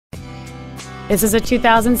This is a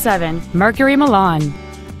 2007 Mercury Milan.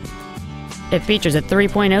 It features a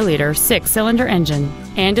 3.0-liter six-cylinder engine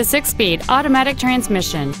and a 6-speed automatic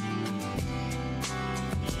transmission.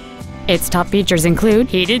 Its top features include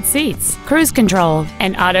heated seats, cruise control,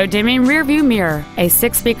 an auto-dimming rearview mirror, a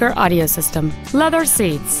 6-speaker audio system, leather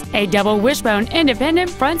seats, a double wishbone independent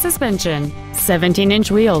front suspension,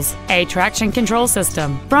 17-inch wheels, a traction control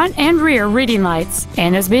system, front and rear reading lights,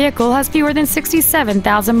 and this vehicle has fewer than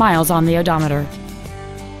 67,000 miles on the odometer.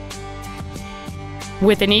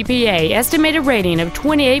 With an EPA estimated rating of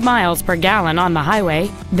 28 miles per gallon on the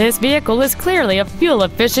highway, this vehicle is clearly a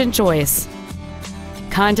fuel-efficient choice.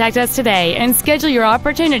 Contact us today and schedule your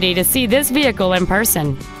opportunity to see this vehicle in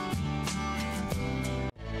person.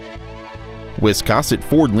 Wiscasset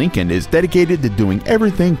Ford Lincoln is dedicated to doing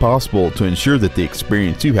everything possible to ensure that the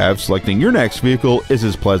experience you have selecting your next vehicle is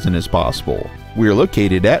as pleasant as possible. We are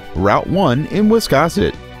located at Route 1 in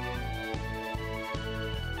Wiscasset.